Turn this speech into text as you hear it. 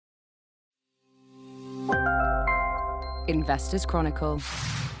Investors Chronicle.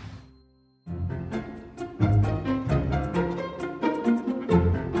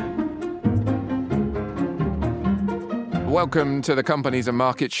 Welcome to the Companies and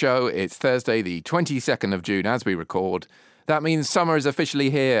Markets Show. It's Thursday, the 22nd of June as we record. That means summer is officially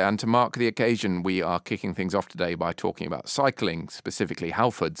here, and to mark the occasion, we are kicking things off today by talking about cycling, specifically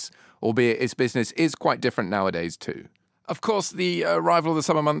Halfords, albeit its business is quite different nowadays too. Of course, the arrival of the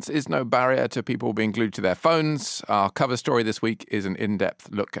summer months is no barrier to people being glued to their phones. Our cover story this week is an in-depth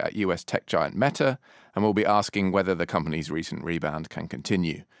look at US tech giant Meta, and we'll be asking whether the company's recent rebound can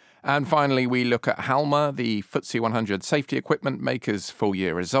continue. And finally, we look at Halma, the FTSE 100 safety equipment maker's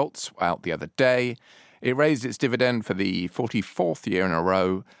full-year results out the other day. It raised its dividend for the 44th year in a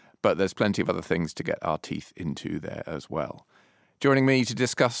row, but there's plenty of other things to get our teeth into there as well. Joining me to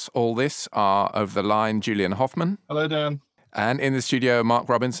discuss all this are, over the line, Julian Hoffman. Hello, Dan. And in the studio, Mark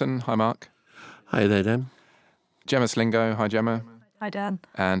Robinson. Hi, Mark. Hi there, Dan. Gemma Slingo. Hi, Gemma. Hi, Dan.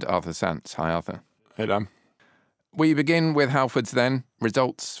 And Arthur Sants. Hi, Arthur. Hey, Dan. We begin with Halfords then.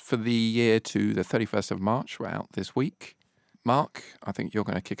 Results for the year to the 31st of March were out this week. Mark, I think you're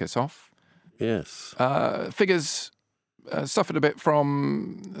going to kick us off. Yes. Figures suffered a bit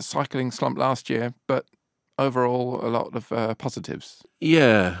from the cycling slump last year, but overall a lot of positives.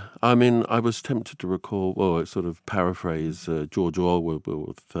 Yeah. I mean, I was tempted to recall, sort of paraphrase George Orwell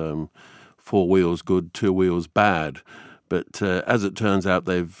with 4 wheels good, 2 wheels bad. But as it turns out,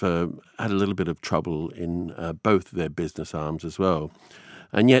 they've had a little bit of trouble in both of their business arms as well.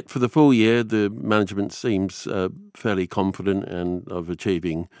 And yet, for the full year, the management seems fairly confident and of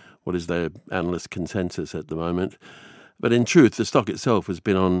achieving what is their analyst consensus at the moment. But in truth, the stock itself has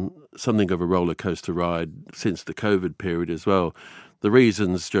been on something of a roller coaster ride since the COVID period as well. The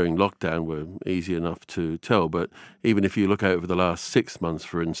reasons during lockdown were easy enough to tell, but even if you look over the last 6 months,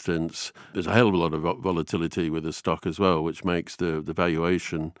 for instance, there's a hell of a lot of volatility with the stock as well, which makes the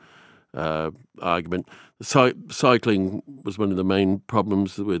valuation argument. Cycling was one of the main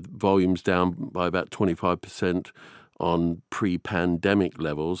problems, with volumes down by about 25% on pre-pandemic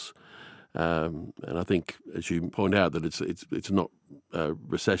levels. And I think, as you point out, that it's not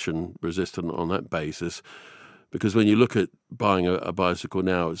recession resistant on that basis. Because when you look at buying a bicycle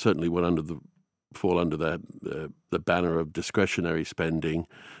now, it certainly would fall under the banner of discretionary spending.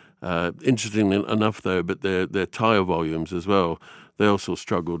 Interestingly enough, though, but their tyre volumes as well, they also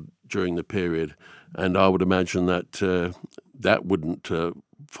struggled during the period, and I would imagine that that wouldn't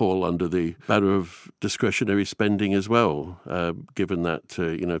fall under the banner of discretionary spending as well. Given that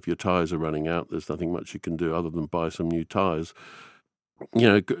if your tyres are running out, there's nothing much you can do other than buy some new tyres.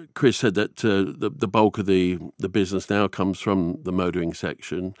 Chris said that the bulk of the business now comes from the motoring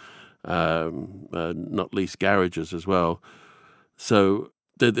section, not least garages as well. So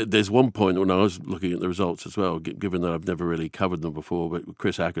there's one point when I was looking at the results as well, given that I've never really covered them before, but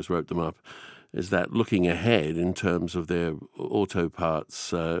Chris Ackers wrote them up, is that looking ahead in terms of their auto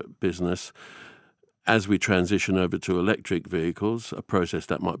parts business, as we transition over to electric vehicles, a process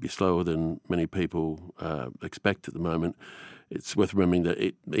that might be slower than many people expect at the moment, it's worth remembering that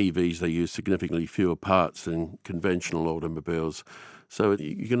EVs, they use significantly fewer parts than conventional automobiles. So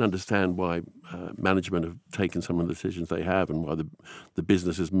you can understand why management have taken some of the decisions they have and why the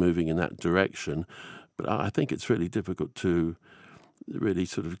business is moving in that direction. But I think it's really difficult to really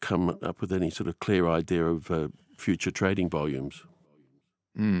sort of come up with any sort of clear idea of future trading volumes.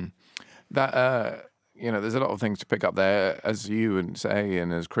 There's a lot of things to pick up there. As you say,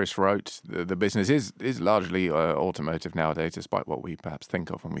 and as Chris wrote, the business is largely automotive nowadays, despite what we perhaps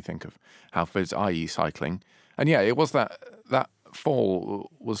think of when we think of Halfords, i.e. cycling. And yeah, it was that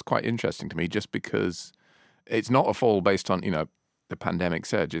fall was quite interesting to me, just because it's not a fall based on, the pandemic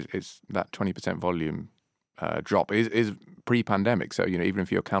surge. It's that 20% volume drop is pre-pandemic. So, even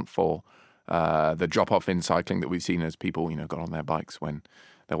if you account for the drop-off in cycling that we've seen as people, got on their bikes when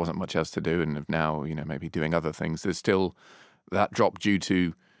there wasn't much else to do and have now, maybe doing other things, there's still that drop due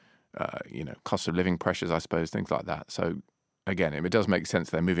to, cost of living pressures, I suppose, things like that. So, again, it does make sense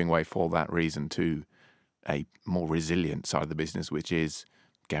they're moving away for that reason to a more resilient side of the business, which is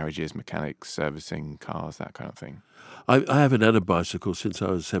garages, mechanics, servicing, cars, that kind of thing. I haven't had a bicycle since I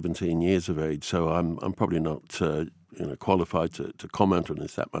was 17 years of age, so I'm probably not qualified to comment on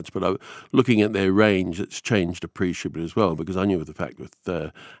this that much. But looking at their range, it's changed appreciably as well, because I knew the fact with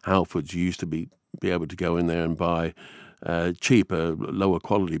Halfords, you used to be able to go in there and buy cheaper, lower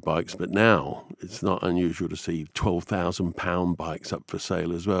quality bikes, but now it's not unusual to see £12,000 bikes up for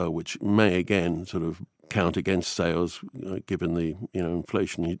sale as well, which may again sort of count against sales, given the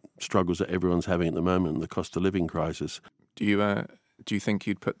inflation struggles that everyone's having at the moment and the cost of living crisis. Do you Do you think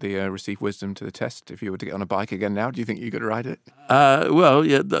you'd put the received wisdom to the test if you were to get on a bike again now? Do you think you could ride it? Well,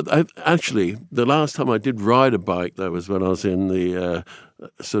 yeah. Actually, the last time I did ride a bike, that was when I was in the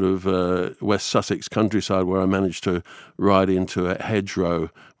sort of West Sussex countryside, where I managed to ride into a hedgerow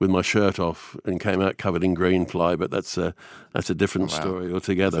with my shirt off and came out covered in green fly. But that's a different story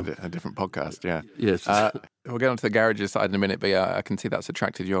altogether. That's a different podcast, yeah. Yes. We'll get onto the garages side in a minute, but yeah, I can see that's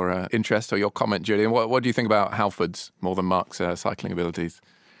attracted your interest or your comment, Julian. What do you think about Halfords more than Mark's cycling abilities?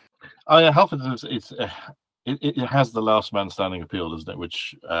 Oh yeah, Halfords it has the last man standing appeal, doesn't it?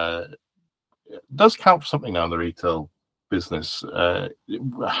 Which does count for something now in the retail business. They're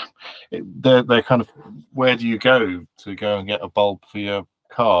kind of, where do you go to go and get a bulb for your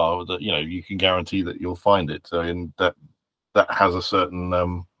car that you can guarantee that you'll find it? So that has a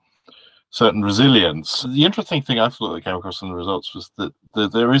certain resilience. The interesting thing I thought that came across in the results was that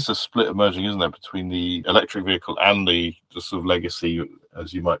there is a split emerging, isn't there, between the electric vehicle and the sort of legacy,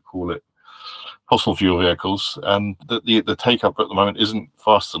 as you might call it, fossil fuel vehicles, and the take up at the moment isn't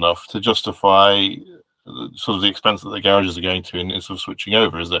fast enough to justify sort of the expense that the garages are going to in sort of switching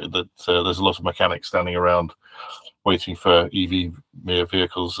over. Is that there's a lot of mechanics standing around waiting for EV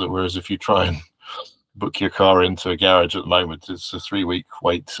vehicles, whereas if you try and book your car into a garage at the moment, it's a 3-week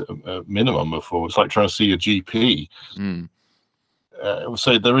wait minimum before. It's like trying to see a GP.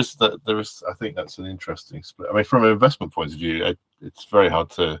 So there is. I think that's an interesting split. I mean, from an investment point of view, it's very hard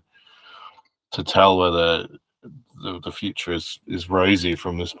to tell whether the future is rosy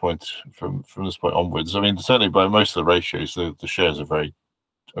from this point onwards. I mean, certainly by most of the ratios, the shares are very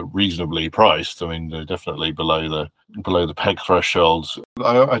reasonably priced. I mean, they're definitely below the peg thresholds.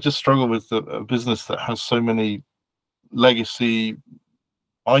 I just struggle with a business that has so many legacy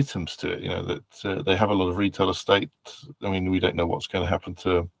items to it. That they have a lot of retail estate. I mean, we don't know what's going to happen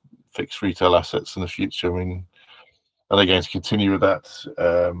to fixed retail assets in the future. I mean, are they going to continue with that?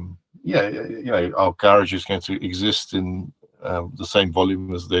 Are garages going to exist in the same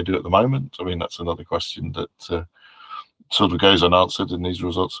volume as they do at the moment? I mean, that's another question that sort of goes unanswered in these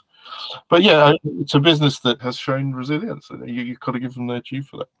results. But yeah, it's a business that has shown resilience. You've got to give them their due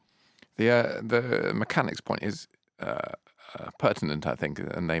for that. The mechanics point is pertinent, I think,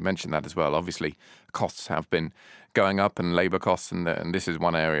 and they mentioned that as well. Obviously, costs have been going up, and labour costs, and this is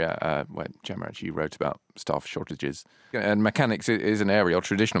one area where Gemma actually wrote about staff shortages. And mechanics is an area, or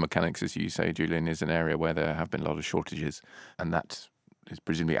traditional mechanics, as you say, Julian, is an area where there have been a lot of shortages, and that is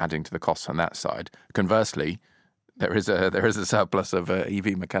presumably adding to the costs on that side. Conversely, there is a surplus of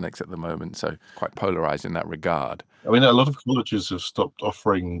EV mechanics at the moment, so quite polarised in that regard. I mean, a lot of colleges have stopped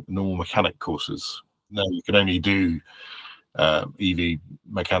offering normal mechanic courses. Now you can only do EV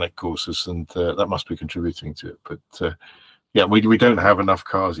mechanic courses, and that must be contributing to it. But we don't have enough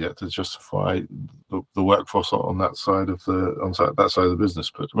cars yet to justify the workforce on that side of the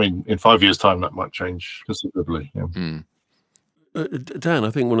business. But I mean, in 5 years' time, that might change considerably. Yeah. Mm. Dan, I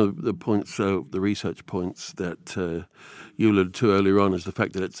think one of the points, the research points that you alluded to earlier on, is the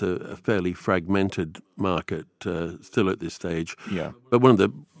fact that it's a fairly fragmented market still at this stage. Yeah. But one of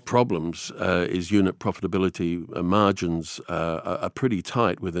the problems is unit profitability. Margins are pretty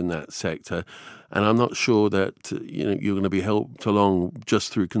tight within that sector, and I'm not sure that you're going to be helped along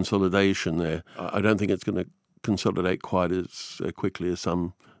just through consolidation there. I don't think it's going to consolidate quite as quickly as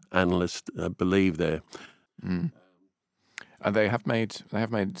some analysts believe there. Mm. And they have made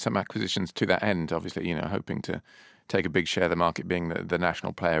some acquisitions to that end, obviously, hoping to take a big share of the market, being the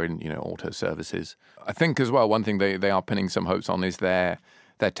national player in, auto services. I think as well, one thing they are pinning some hopes on is their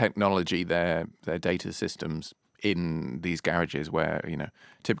technology, their data systems in these garages where,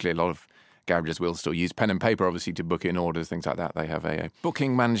 typically a lot of garages will still use pen and paper, obviously, to book in orders, things like that. They have a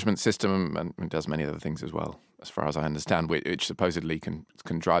booking management system and does many other things as well, as far as I understand, which supposedly can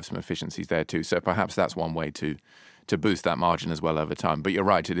drive some efficiencies there too. So perhaps that's one way to boost that margin as well over time. But you're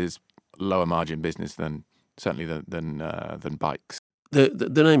right, it is lower margin business than bikes.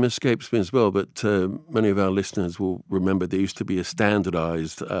 The name escapes me as well, but many of our listeners will remember there used to be a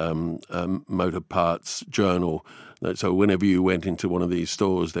standardised motor parts journal. So whenever you went into one of these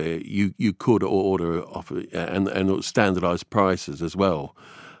stores there, you could order off and standardised prices as well.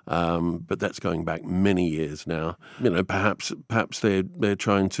 But that's going back many years now. Perhaps they're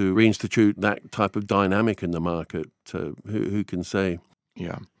trying to reinstitute that type of dynamic in the market. Who can say?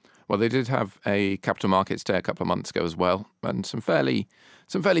 Yeah. Well, they did have a capital markets day a couple of months ago as well, and some fairly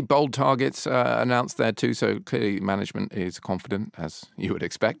bold targets announced there too. So clearly, management is confident, as you would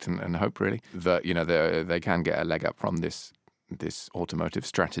expect and hope, really, that they can get a leg up from this automotive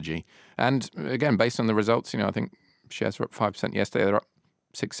strategy. And again, based on the results, I think shares were up 5% yesterday. They're up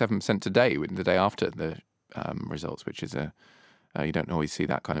 6-7% today, the day after the results, which is a You don't always see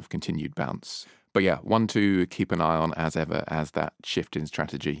that kind of continued bounce. But yeah, one to keep an eye on as ever as that shift in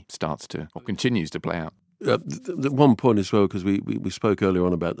strategy starts to or continues to play out. The one point as well, because we spoke earlier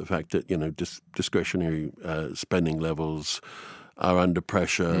on about the fact that discretionary spending levels are under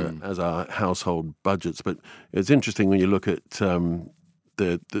pressure, as are household budgets. But it's interesting when you look at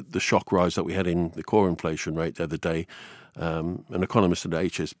the shock rise that we had in the core inflation rate the other day. An economist at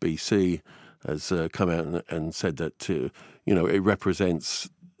HSBC has come out and said that it represents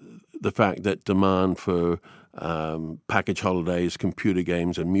the fact that demand for package holidays, computer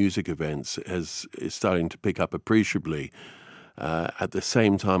games, and music events is starting to pick up appreciably. At the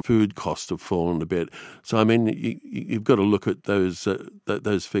same time, food costs have fallen a bit. So, I mean, you've got to look at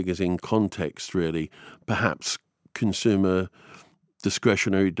those figures in context, really. Perhaps consumer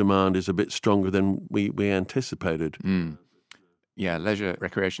discretionary demand is a bit stronger than we anticipated. Yeah, leisure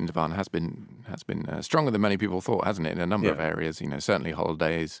recreation demand has been stronger than many people thought, hasn't it? In a number of areas, certainly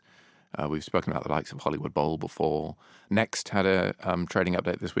holidays. We've spoken about the likes of Hollywood Bowl before. Next had a trading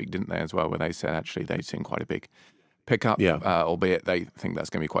update this week, didn't they, as well, where they said actually they've seen quite a big pickup, albeit they think that's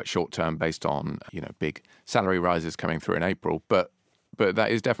going to be quite short term based on big salary rises coming through in April. But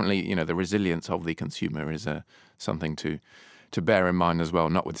that is definitely the resilience of the consumer is something to bear in mind as well,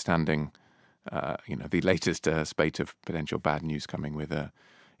 notwithstanding the latest spate of potential bad news coming with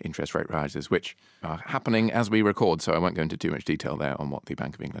interest rate rises, which are happening as we record. So I won't go into too much detail there on what the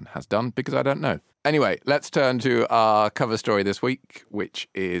Bank of England has done because I don't know. Anyway, let's turn to our cover story this week, which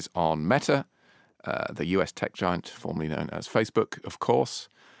is on Meta, the US tech giant formerly known as Facebook, of course.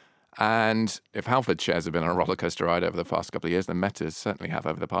 And if Halfords shares have been on a roller coaster ride over the past couple of years, then Meta's certainly have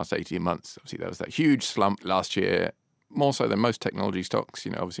over the past 18 months. Obviously, there was that huge slump last year, more so than most technology stocks.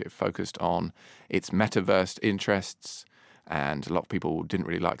 Obviously it focused on its metaverse interests, and a lot of people didn't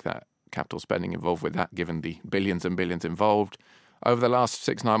really like that capital spending involved with that, given the billions and billions involved. Over the last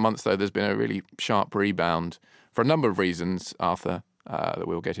 6-9 months, though, there's been a really sharp rebound for a number of reasons, Arthur, that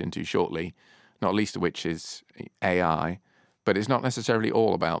we'll get into shortly, not least of which is AI. But it's not necessarily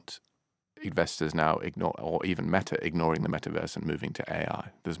all about investors now or even Meta ignoring the metaverse and moving to AI.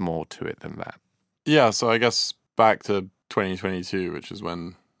 There's more to it than that. Yeah, so I guess back to 2022, which is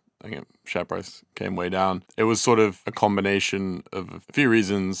when I think share price came way down. It was sort of a combination of a few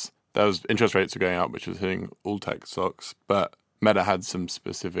reasons. There was interest rates were going up, which was hitting all tech stocks, but Meta had some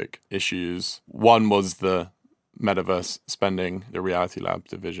specific issues. One was the metaverse spending, the Reality Labs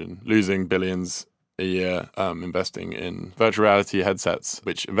division, losing billions a year investing in virtual reality headsets,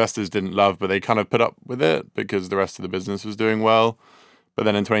 which investors didn't love, but they kind of put up with it because the rest of the business was doing well. But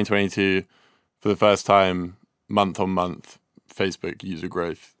then in 2022, for the first time, month on month, Facebook user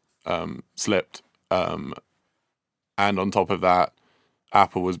growth slipped. And on top of that,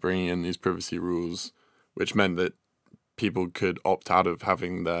 Apple was bringing in these privacy rules, which meant that people could opt out of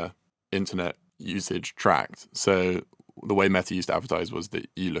having their internet usage tracked. So the way Meta used to advertise was that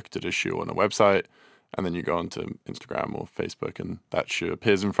you looked at a shoe on a website and then you go onto Instagram or Facebook and that shoe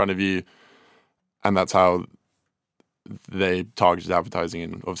appears in front of you. And that's how they targeted advertising,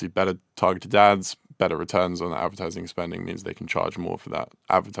 and obviously better targeted ads, better returns on advertising spending means they can charge more for that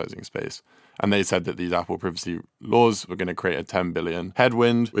advertising space. And they said that these Apple privacy laws were going to create a 10 billion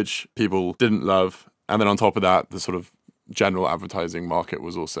headwind, which people didn't love. And then on top of that, the sort of general advertising market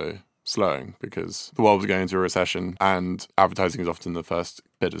was also slowing because the world was going into a recession and advertising is often the first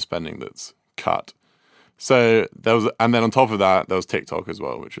bit of spending that's cut. So there was, and then on top of that, there was TikTok as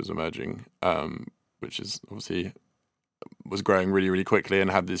well, which was emerging, which is obviously was growing really, really quickly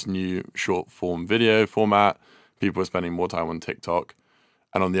and had this new short form video format. People were spending more time on TikTok.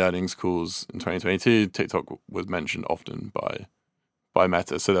 And on the earnings calls in 2022, TikTok was mentioned often by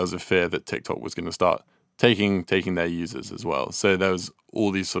Meta. So there was a fear that TikTok was going to start taking their users as well. So there was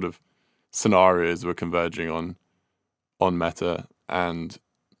all these sort of scenarios were converging on Meta, and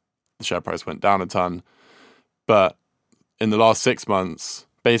the share price went down a ton. But in the last 6 months,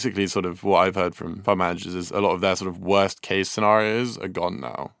 basically sort of what I've heard from fund managers is a lot of their sort of worst case scenarios are gone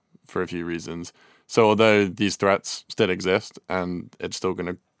now for a few reasons. So although these threats still exist and it's still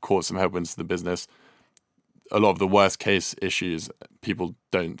going to cause some headwinds to the business, a lot of the worst case issues people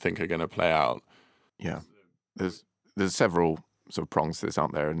don't think are going to play out. Yeah, there's several sort of prongs to this,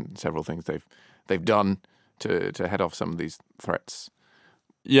 aren't there, and several things they've done to head off some of these threats.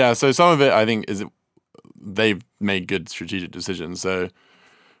 Yeah, so some of it I think is they've made good strategic decisions. So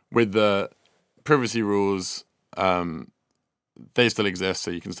with the privacy rules, they still exist,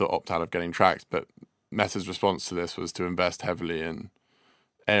 so you can still opt out of getting tracked. But Meta's response to this was to invest heavily in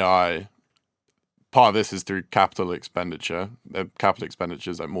AI. Part of this is through capital expenditure. Their capital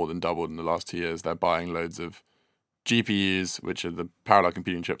expenditures like more than doubled in the last 2 years. They're buying loads of GPUs, which are the parallel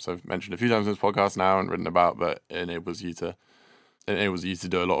computing chips I've mentioned a few times in this podcast now and written about, but it enables you to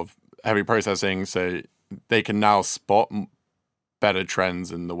do a lot of heavy processing. So they can now spot better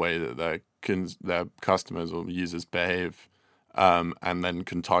trends in the way that their customers or users behave, and then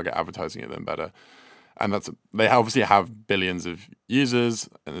can target advertising at them better. And they obviously have billions of users,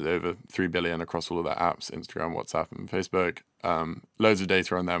 and over 3 billion across all of their apps, Instagram, WhatsApp, and Facebook. Loads of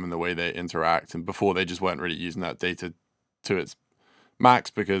data on them and the way they interact. And before, they just weren't really using that data to its max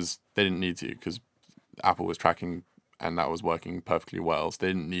because they didn't need to, because Apple was tracking and that was working perfectly well. So they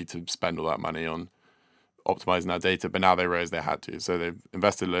didn't need to spend all that money on optimizing that data. But now they realized they had to. So they've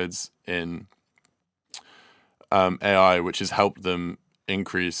invested loads in AI, which has helped them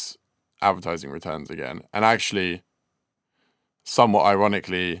increase advertising returns again. And actually, somewhat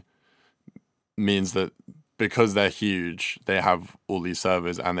ironically, means that because they're huge, they have all these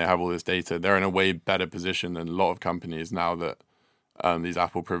servers and they have all this data, they're in a way better position than a lot of companies now that these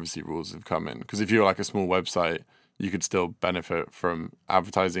Apple privacy rules have come in. Because if you're like a small website, you could still benefit from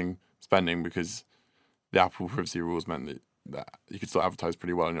advertising spending because the Apple privacy rules meant that you could still advertise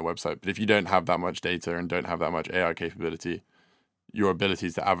pretty well on your website. But if you don't have that much data and don't have that much AI capability, your ability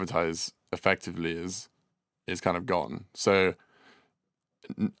to advertise effectively is kind of gone. So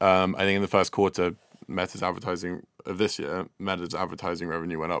I think in the first quarter, Meta's advertising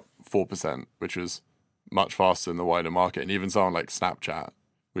revenue went up 4%, which was much faster than the wider market. And even someone like Snapchat,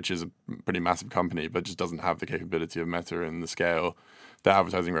 which is a pretty massive company, but just doesn't have the capability of Meta and the scale, their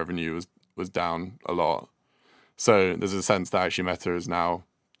advertising revenue was down a lot. So there's a sense that actually Meta is now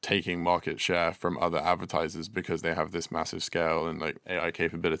taking market share from other advertisers because they have this massive scale and like AI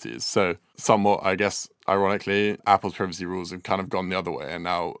capabilities. So somewhat, I guess, ironically, Apple's privacy rules have kind of gone the other way, and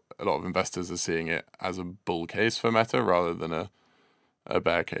now a lot of investors are seeing it as a bull case for Meta rather than a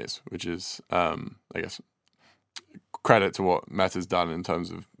bear case, which is, I guess, credit to what Meta's done in terms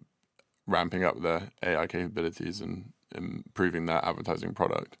of ramping up their AI capabilities and improving their advertising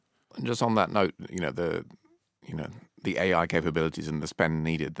product. And just on that note, the AI capabilities and the spend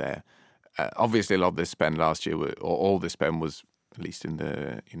needed there. Obviously, a lot of this spend last year, or all this spend, was, at least in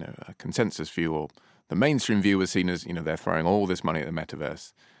the a consensus view or the mainstream view, was seen as they're throwing all this money at the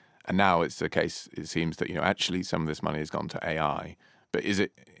metaverse, and now it's the case. It seems that actually some of this money has gone to AI. But is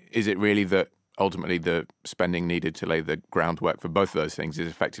it really that ultimately the spending needed to lay the groundwork for both of those things is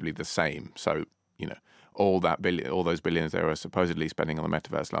effectively the same? So all those billions they were supposedly spending on the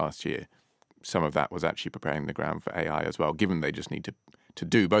metaverse last year, some of that was actually preparing the ground for AI as well. Given they just need to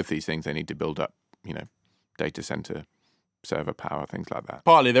do both these things, they need to build up, data center, server power, things like that.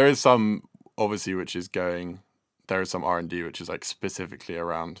 Partly, there is some, obviously, there is some R&D which is like specifically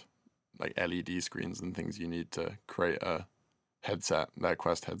around like LED screens and things you need to create a headset, that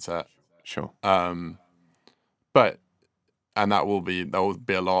Quest headset. Sure. And that will be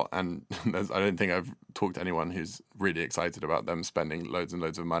a lot. And I don't think I've talked to anyone who's really excited about them spending loads and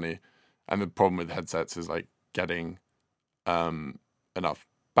loads of money. And the problem with headsets is like getting enough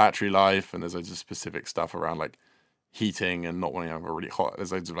battery life, and there's loads of specific stuff around like heating and not wanting to have a really hot.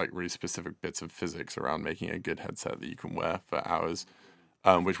 There's loads of like really specific bits of physics around making a good headset that you can wear for hours,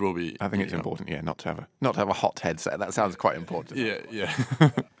 which will be. I think it's important, not to have a hot headset. That sounds quite important. Yeah.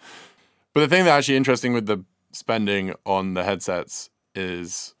 But the thing that's actually interesting with the spending on the headsets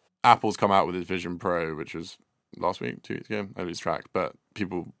is Apple's come out with its Vision Pro, which was last week, 2 weeks ago. I lose track, but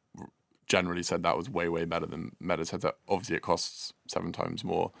people generally said that was way, way better than Meta's headset. Obviously, it costs 7 times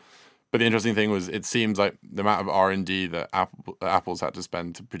more. But the interesting thing was, it seems like the amount of R&D that Apple's had to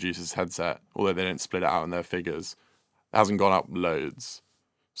spend to produce this headset, although they don't split it out in their figures, hasn't gone up loads.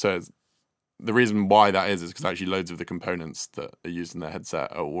 So the reason why that is because actually loads of the components that are used in their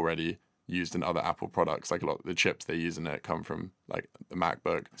headset are already used in other Apple products. Like a lot of the chips they use in it come from like the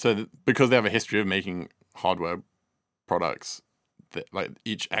MacBook. So because they have a history of making hardware products, that like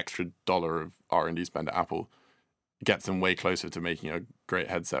each extra dollar of R&D spend at Apple gets them way closer to making a great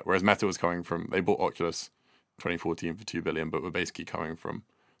headset. Whereas Meta was they bought Oculus in 2014 for $2 billion, but were basically coming from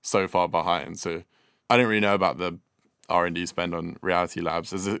so far behind. So I don't really know about the R&D spend on Reality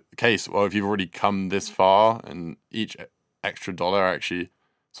Labs. As a case, well, if you've already come this far and each extra dollar actually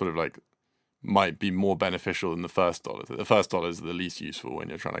sort of like might be more beneficial than the first dollar. The first dollar is the least useful when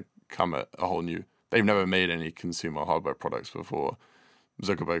you're trying to come at a whole new. They've never made any consumer hardware products before.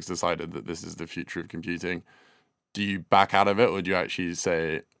 Zuckerberg's decided that this is the future of computing. Do you back out of it, or do you actually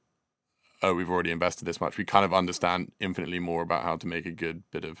say, oh, we've already invested this much, we kind of understand infinitely more about how to make a good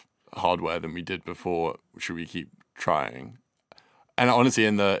bit of hardware than we did before, should we keep trying? And honestly,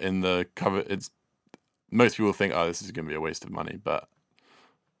 in the cover, most people think, oh, this is going to be a waste of money,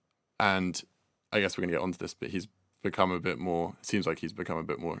 and I guess we're going to get onto this, but he's become a bit more. It seems like he's become a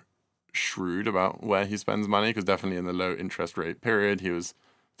bit more shrewd about where he spends money, because definitely in the low interest rate period, he was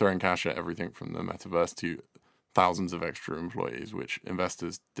throwing cash at everything from the metaverse to thousands of extra employees, which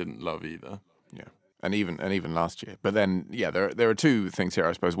investors didn't love either. Yeah, and even last year. But then, yeah, there are two things here,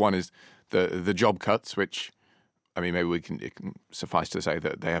 I suppose. One is the job cuts, which, I mean, maybe it can suffice to say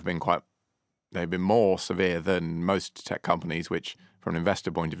that they've been more severe than most tech companies, which, from an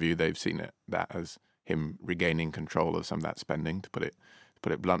investor point of view, they've seen that as him regaining control of some of that spending, to put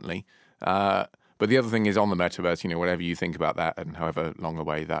it bluntly. But the other thing is, on the metaverse, whatever you think about that and however long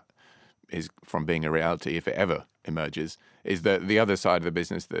away that is from being a reality, if it ever emerges, is that the other side of the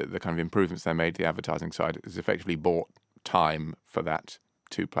business, the kind of improvements they made, the advertising side, has effectively bought time for that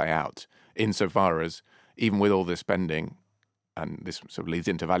to play out, insofar as even with all this spending, and this sort of leads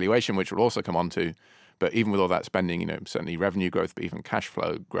into valuation, which we'll also come on to, but even with all that spending, certainly revenue growth, but even cash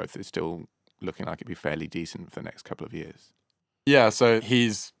flow growth is still looking like it'd be fairly decent for the next couple of years. Yeah, so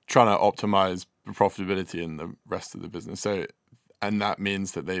he's trying to optimize the profitability in the rest of the business. And that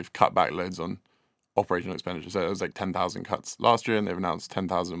means that they've cut back loads on operational expenditure. So it was like 10,000 cuts last year, and they've announced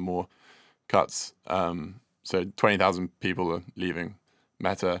 10,000 more cuts. So 20,000 people are leaving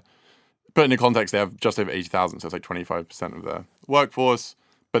Meta. But in the context, they have just over 80,000, so it's like 25% of their workforce.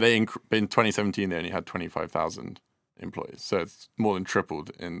 But in 2017, they only had 25,000 employees. So it's more than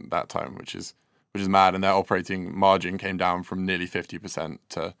tripled in that time, which is mad. And their operating margin came down from nearly 50%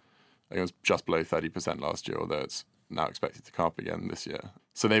 to, I think it was just below 30% last year, although it's now expected to come up again this year.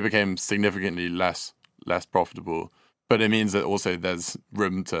 So they became significantly less profitable. But it means that also there's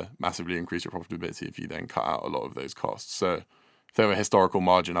room to massively increase your profitability if you then cut out a lot of those costs. So if they have a historical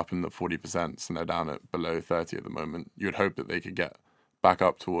margin up in the 40% and they're down at below 30 at the moment, you would hope that they could get back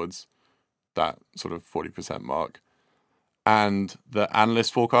up towards that sort of 40% mark. And the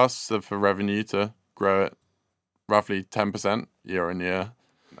analyst forecasts are for revenue to grow at roughly 10% year on year.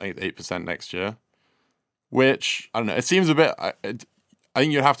 I think 8% next year, which, I don't know, it seems a bit... I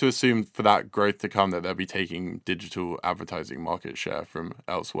think you'd have to assume for that growth to come that they'll be taking digital advertising market share from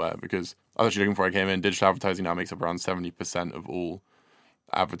elsewhere, because I was actually looking before I came in, digital advertising now makes up around 70% of all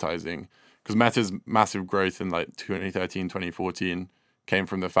advertising. Because Meta's massive growth in like 2013, 2014 came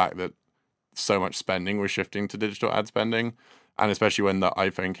from the fact that so much spending was shifting to digital ad spending. And especially when the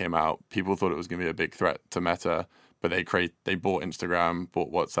iPhone came out, people thought it was going to be a big threat to Meta, but they bought Instagram,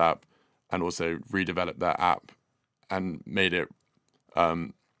 bought WhatsApp, and also redeveloped their app and made it a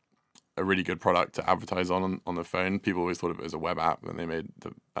really good product to advertise on the phone. People always thought of it as a web app, and they made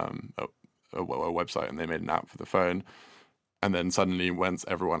a website, and they made an app for the phone. And then suddenly, once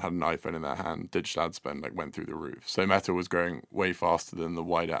everyone had an iPhone in their hand, digital ad spend went through the roof. So Meta was growing way faster than the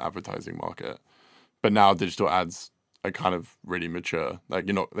wider advertising market. But now digital ads are kind of really mature.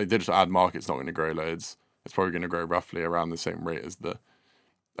 The digital ad market's not going to grow loads. It's probably going to grow roughly around the same rate as the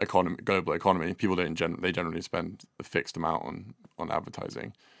global economy. People they generally spend a fixed amount on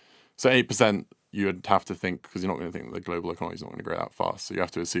advertising. So 8%, you would have to think, because you're not going to think that the global economy is not going to grow that fast. So you have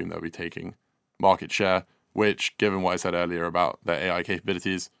to assume they'll be taking market share, which, given what I said earlier about their AI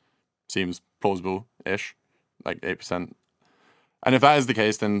capabilities, seems plausible-ish, like 8%. And if that is the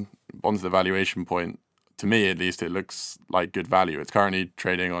case, then onto the valuation point, to me at least, it looks like good value. It's currently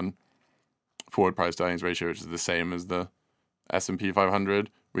trading on forward price to earnings ratio, which is the same as the S&P 500,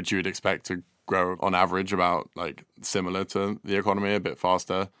 which you would expect to grow on average about like similar to the economy, a bit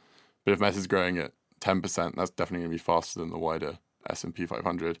faster. But if Meta's growing at 10%, that's definitely going to be faster than the wider S&P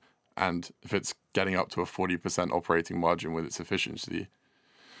 500. And if it's getting up to a 40% operating margin with its efficiency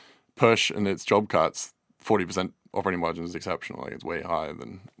push and its job cuts, 40% operating margin is exceptional. Like, it's way higher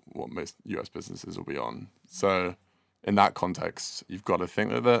than what most US businesses will be on. So in that context, you've got to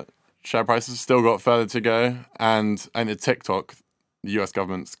think that the share price has still got further to go. And the TikTok, the US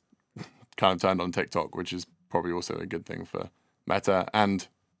government's kind of turned on TikTok, which is probably also a good thing for Meta. And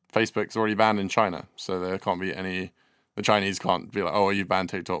Facebook's already banned in China, so there can't be any... The Chinese can't be like, oh, you banned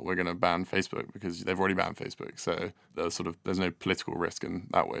TikTok, we're going to ban Facebook, because they've already banned Facebook. So there's no political risk in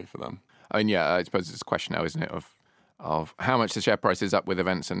that way for them. I mean, yeah, I suppose it's a question now, isn't it, of how much the share price is up with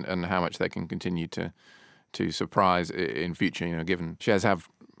events and how much they can continue to surprise in future, given shares have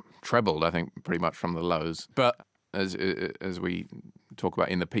trebled, I think, pretty much from the lows. But as we talk about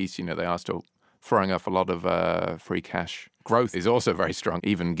in the piece, they are still throwing off a lot of free cash. Growth is also very strong,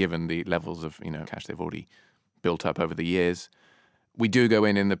 even given the levels of cash they've already built up over the years. We do go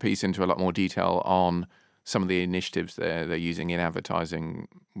in the piece into a lot more detail on some of the initiatives they're using in advertising.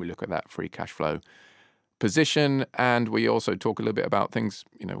 We look at that free cash flow position, and we also talk a little bit about things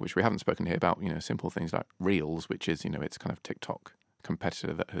which we haven't spoken here about, simple things like Reels, which is its kind of TikTok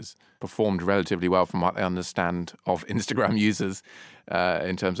competitor that has performed relatively well from what I understand of Instagram users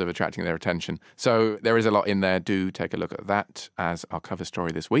in terms of attracting their attention. So there is a lot in there. Do take a look at that as our cover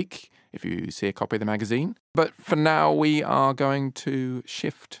story this week if you see a copy of the magazine. But for now, we are going to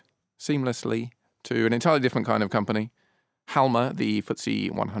shift seamlessly to an entirely different kind of company, Halma, the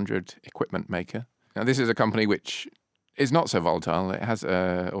FTSE 100 equipment maker. Now, this is a company which is not so volatile. It has,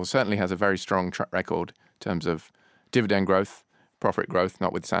 or certainly has, a very strong track record in terms of dividend growth, profit growth,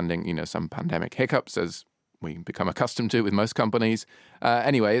 notwithstanding, some pandemic hiccups, as we become accustomed to with most companies.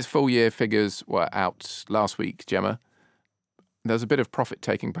 Anyway, its full-year figures were out last week, Gemma. There's a bit of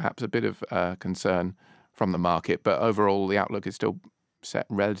profit-taking, perhaps a bit of concern from the market, but overall the outlook is still set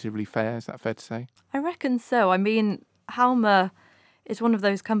relatively fair. Is that fair to say? I reckon so. I mean, Halma is one of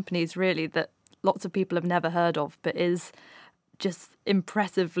those companies, really, that lots of people have never heard of, but is just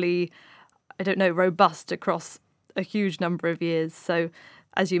impressively, robust across a huge number of years. So,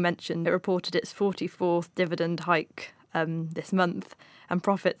 as you mentioned, it reported its 44th dividend hike this month, and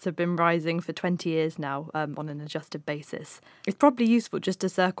profits have been rising for 20 years now on an adjusted basis. It's probably useful just to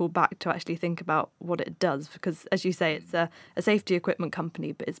circle back to actually think about what it does, because, as you say, it's a safety equipment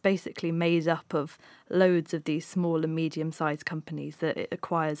company, but it's basically made up of loads of these small and medium-sized companies that it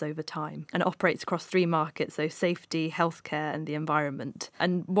acquires over time. And it operates across 3 markets, so safety, healthcare and the environment.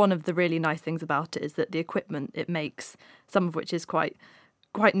 And one of the really nice things about it is that the equipment it makes, some of which is quite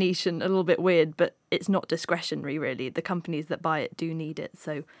niche and a little bit weird, but it's not discretionary, really. The companies that buy it do need it,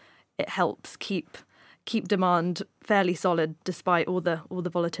 so it helps keep demand fairly solid despite all the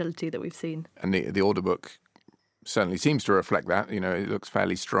volatility that we've seen. And the order book certainly seems to reflect that. It looks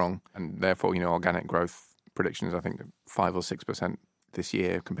fairly strong, and therefore, organic growth predictions, I think 5 or 6% this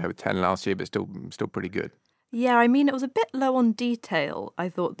year compared with 10 last year, but still pretty good. Yeah, I mean, it was a bit low on detail, I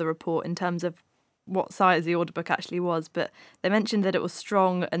thought, the report, in terms of what size the order book actually was, but they mentioned that it was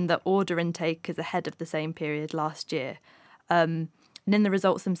strong and that order intake is ahead of the same period last year. And in the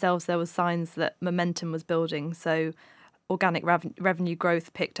results themselves, there was signs that momentum was building. So organic revenue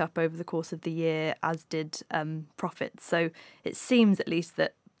growth picked up over the course of the year, as did profits. So it seems at least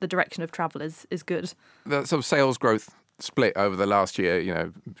that the direction of travel is good. The sort of sales growth split over the last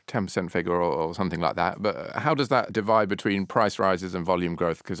year, 10% figure or something like that. But how does that divide between price rises and volume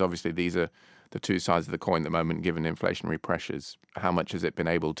growth? Because obviously these are the two sides of the coin at the moment, given inflationary pressures. How much has it been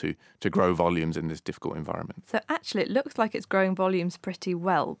able to grow volumes in this difficult environment? So actually, it looks like it's growing volumes pretty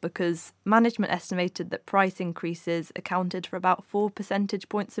well, because management estimated that price increases accounted for about 4 percentage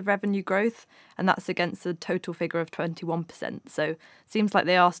points of revenue growth, and that's against a total figure of 21%. So it seems like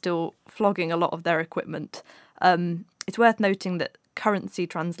they are still flogging a lot of their equipment. It's worth noting that currency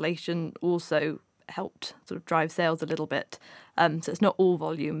translation also helped sort of drive sales a little bit. So it's not all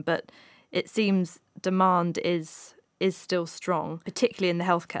volume, but it seems demand is still strong, particularly in the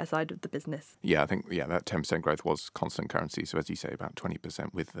healthcare side of the business. Yeah, I think that 10% growth was constant currency. So as you say, about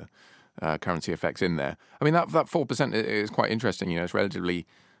 20% with the currency effects in there. I mean, that 4% is quite interesting. It's relatively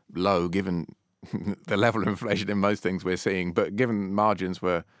low given the level of inflation in most things we're seeing. But given margins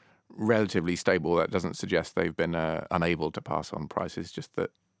were relatively stable, that doesn't suggest they've been unable to pass on prices, just that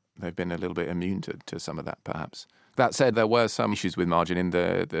they've been a little bit immune to some of that, perhaps. That said, there were some issues with margin in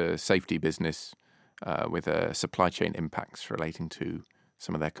the safety business with supply chain impacts relating to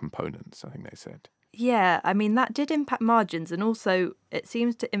some of their components, I think they said. Yeah, I mean, that did impact margins, and also it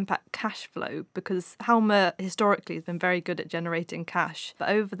seems to impact cash flow, because Halma historically has been very good at generating cash. But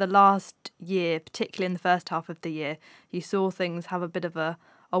over the last year, particularly in the first half of the year, you saw things have a bit of a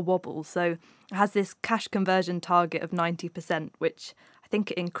wobble. So it has this cash conversion target of 90%, which I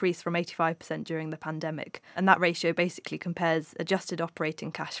think it increased from 85% during the pandemic. And that ratio basically compares adjusted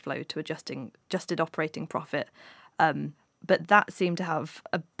operating cash flow to adjusted operating profit. But that seemed to have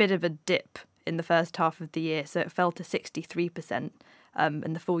a bit of a dip in the first half of the year, so it fell to 63%,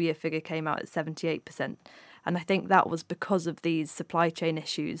 and the full year figure came out at 78%. And I think that was because of these supply chain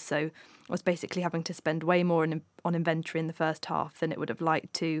issues. So I was basically having to spend way more on inventory in the first half than it would have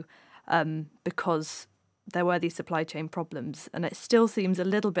liked to, because there were these supply chain problems. And it still seems a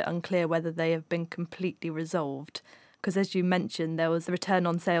little bit unclear whether they have been completely resolved, because as you mentioned, there was a return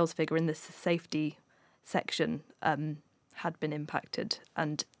on sales figure in this safety section had been impacted,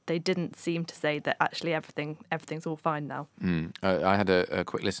 and they didn't seem to say that actually everything's all fine now. I had a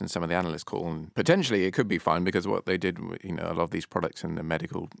quick listen to some of the analyst call, and potentially it could be fine, because what they did, a lot of these products in the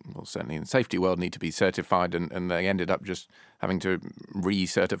medical, well, certainly in the safety world, need to be certified, and they ended up just having to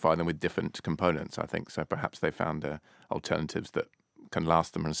recertify them with different components, I think. So perhaps they found alternatives that can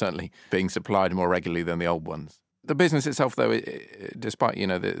last them, and certainly being supplied more regularly than the old ones. The business itself, though, despite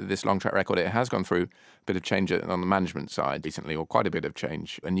this long track record, it has gone through a bit of change on the management side recently, or quite a bit of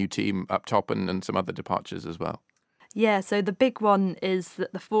change. A new team up top and some other departures as well. Yeah, so the big one is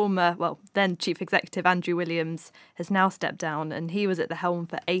that the former, then Chief Executive Andrew Williams has now stepped down, and he was at the helm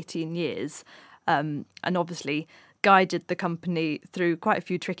for 18 years and obviously guided the company through quite a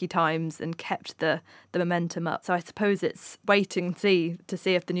few tricky times and kept the momentum up. So I suppose it's waiting to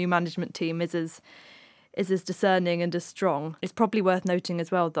see if the new management team is as discerning and as strong. It's probably worth noting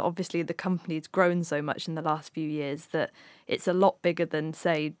as well that obviously the company's grown so much in the last few years that it's a lot bigger than,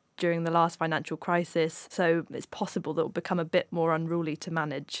 say, during the last financial crisis. So it's possible that it will become a bit more unruly to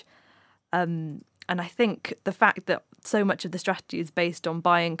manage. And I think the fact that so much of the strategy is based on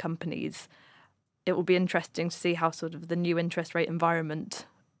buying companies, it will be interesting to see how sort of the new interest rate environment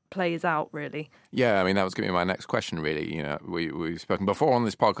plays out, really. Yeah, I mean, that was going to be my next question, really. We've spoken before on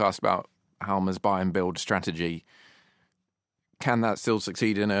this podcast about Halma's buy and build strategy. Can that still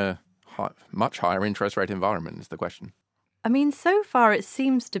succeed in a much higher interest rate environment is the question. I mean, so far it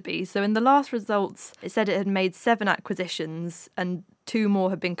seems to be. So in the last results, it said it had made 7 acquisitions and 2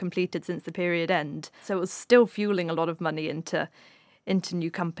 more had been completed since the period end. So it was still fueling a lot of money into new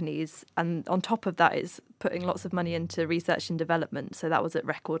companies. And on top of that, it's putting lots of money into research and development. So that was at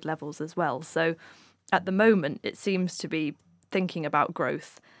record levels as well. So at the moment, it seems to be thinking about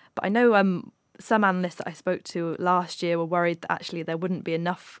growth. But I know some analysts that I spoke to last year were worried that actually there wouldn't be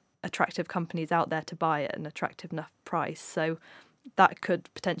enough attractive companies out there to buy at an attractive enough price. So that could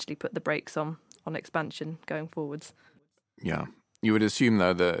potentially put the brakes on expansion going forwards. Yeah. You would assume,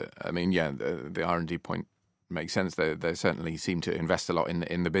 though, that, I mean, yeah, the R&D point makes sense. They certainly seem to invest a lot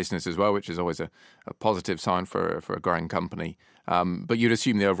in the business as well, which is always a positive sign for a growing company. But you'd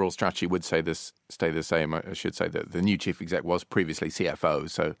assume the overall strategy would stay the same. I should say that the new chief exec was previously CFO,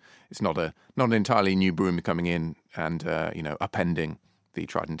 so it's not an entirely new broom coming in and upending the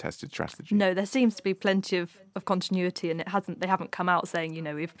tried and tested strategy. No, there seems to be plenty of continuity, and they haven't come out saying,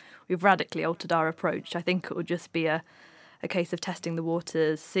 we've radically altered our approach. I think it will just be a case of testing the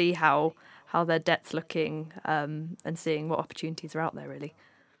waters, see how their debt's looking, and seeing what opportunities are out there, really.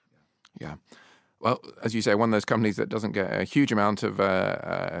 Yeah. Well, as you say, one of those companies that doesn't get a huge amount of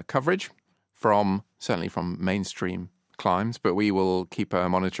coverage certainly from mainstream climbs, but we will keep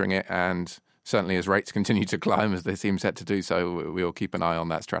monitoring it, and certainly as rates continue to climb, as they seem set to do so, we'll keep an eye on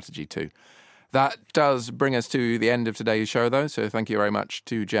that strategy too. That does bring us to the end of today's show, though, so thank you very much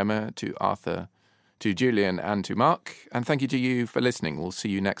to Gemma, to Arthur, to Julian and to Mark, and thank you to you for listening. We'll see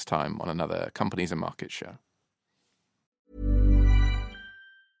you next time on another Companies and Markets show.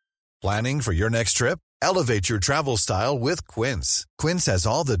 Planning for your next trip? Elevate your travel style with Quince. Quince has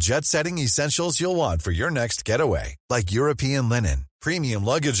all the jet-setting essentials you'll want for your next getaway, like European linen, premium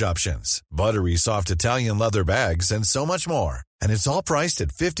luggage options, buttery soft Italian leather bags, and so much more. And it's all priced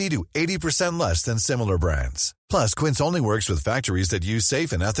at 50 to 80% less than similar brands. Plus, Quince only works with factories that use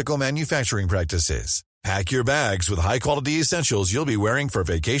safe and ethical manufacturing practices. Pack your bags with high-quality essentials you'll be wearing for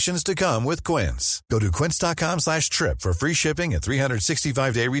vacations to come with Quince. Go to quince.com/trip for free shipping and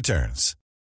 365-day returns.